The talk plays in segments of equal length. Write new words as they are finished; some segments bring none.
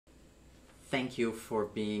Thank you for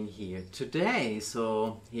being here today.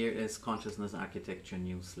 So here is Consciousness Architecture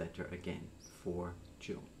newsletter again for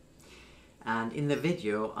June. And in the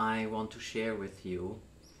video I want to share with you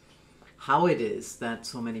how it is that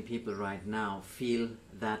so many people right now feel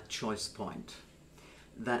that choice point,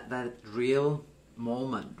 that real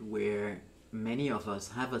moment where many of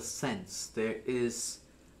us have a sense there is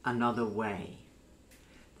another way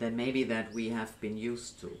than maybe that we have been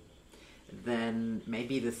used to, than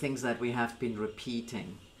maybe the things that we have been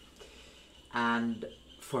repeating. And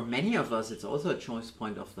for many of us it's also a choice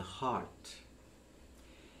point of the heart.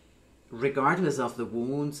 Regardless of the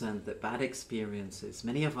wounds and the bad experiences,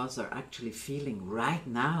 many of us are actually feeling right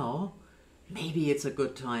now, maybe it's a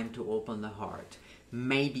good time to open the heart.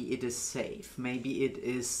 Maybe it is safe. Maybe it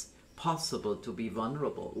is possible to be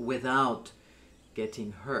vulnerable without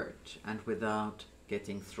getting hurt and without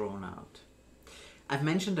getting thrown out. I've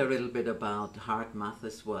mentioned a little bit about heart math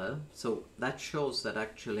as well. So that shows that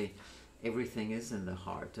actually everything is in the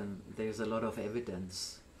heart, and there's a lot of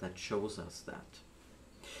evidence that shows us that.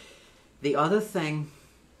 The other thing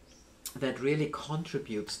that really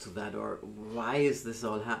contributes to that, or why is this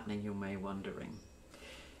all happening, you may be wondering.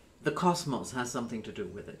 The cosmos has something to do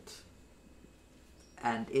with it.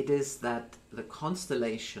 And it is that the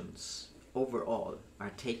constellations overall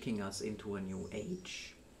are taking us into a new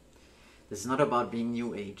age. This is not about being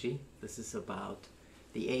new agey. This is about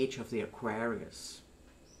the age of the Aquarius.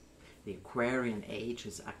 The Aquarian age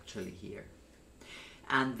is actually here.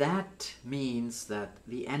 And that means that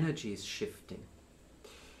the energy is shifting.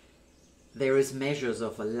 There is measures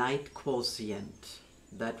of a light quotient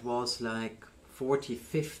that was like 40,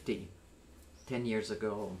 50, 10 years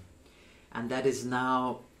ago. And that is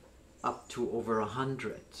now up to over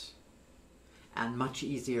 100 and much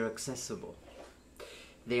easier accessible.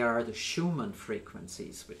 They are the Schumann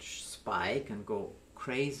frequencies, which spike and go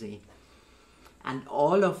crazy. And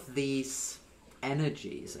all of these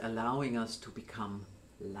energies allowing us to become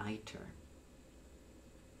lighter.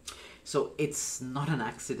 So it's not an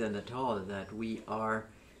accident at all that we are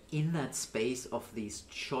in that space of these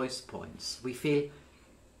choice points. We feel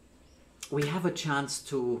we have a chance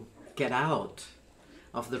to get out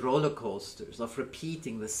of the roller coasters, of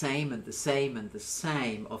repeating the same and the same and the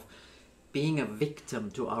same, of being a victim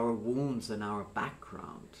to our wounds and our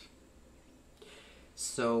background.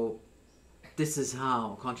 So this is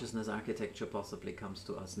how consciousness architecture possibly comes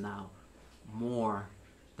to us now, more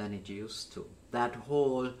than it used to. That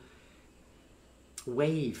whole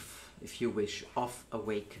wave, if you wish, of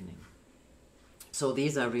awakening. So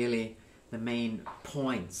these are really the main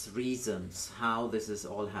points, reasons how this is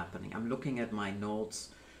all happening. I'm looking at my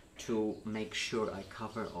notes to make sure I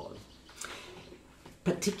cover all.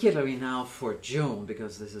 Particularly now for June,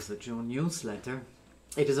 because this is a June newsletter,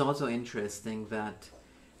 it is also interesting that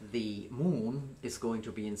the moon is going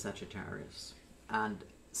to be in Sagittarius. And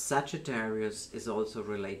Sagittarius is also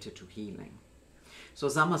related to healing. So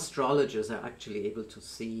some astrologers are actually able to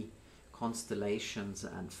see constellations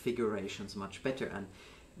and figurations much better. And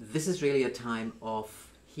this is really a time of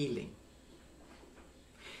healing.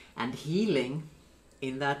 And healing,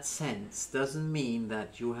 in that sense, doesn't mean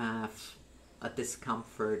that you have a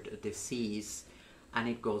discomfort, a disease, and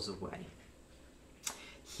it goes away.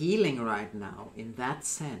 Healing right now, in that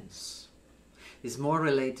sense, is more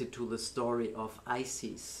related to the story of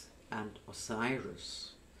Isis and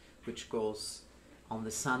Osiris, which goes on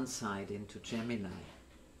the sun side into Gemini.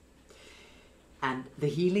 And the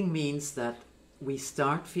healing means that we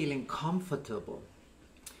start feeling comfortable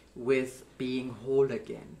with being whole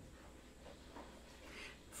again.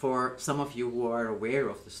 For some of you who are aware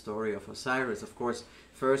of the story of Osiris, of course,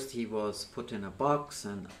 first he was put in a box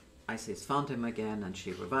and Isis found him again and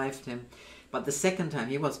she revived him. But the second time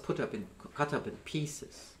he was cut up in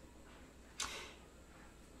pieces.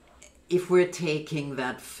 If we're taking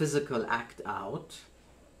that physical act out,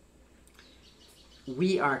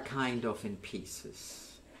 we are kind of in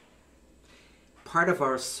pieces. Part of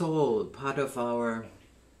our soul, part of our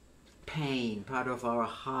pain, part of our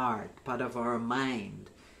heart, part of our mind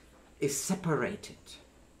is separated.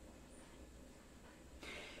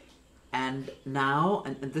 And now,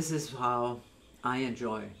 and this is how I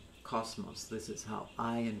enjoy cosmos, this is how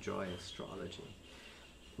I enjoy astrology.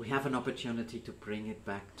 We have an opportunity to bring it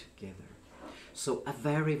back together. So a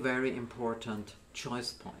very, very important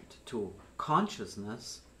choice point to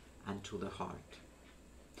consciousness and to the heart.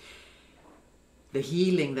 The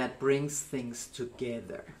healing that brings things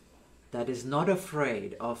together, that is not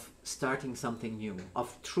afraid of starting something new,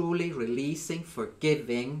 of truly releasing,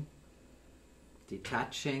 forgiving,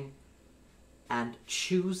 detaching, and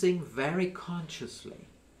choosing very consciously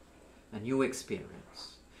a new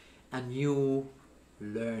experience. a new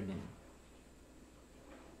learning.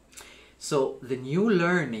 So the new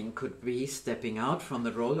learning could be stepping out from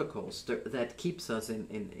the roller coaster that keeps us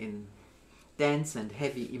in dense and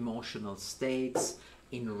heavy emotional states,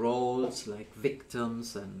 in roles like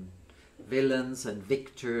victims and villains and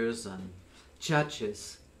victors and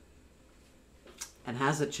judges, and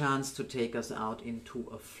has a chance to take us out into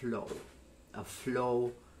a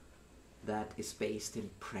flow that is based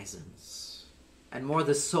in presence, and more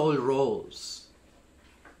the soul roles,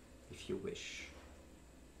 if you wish.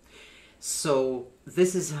 So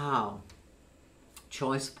this is how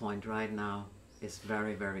ChoicePoint right now is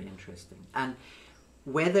very, very interesting. And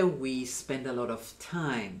whether we spend a lot of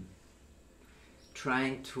time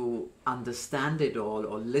trying to understand it all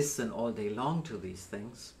or listen all day long to these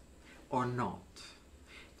things or not,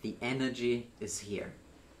 the energy is here.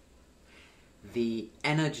 The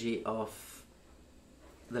energy of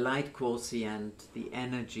the light quotient, the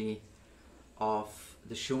energy of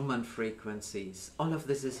the Schumann frequencies, all of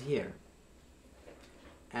this is here.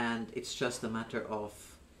 And it's just a matter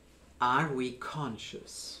of, are we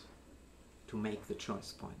conscious to make the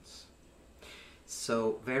choice points?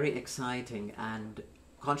 So very exciting, and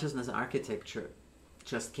consciousness architecture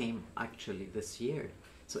just came actually this year.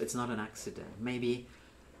 So it's not an accident. Maybe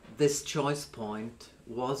this choice point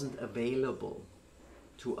wasn't available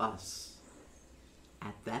to us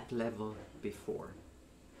at that level before.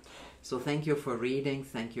 So thank you for reading,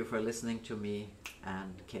 thank you for listening to me,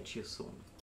 and catch you soon.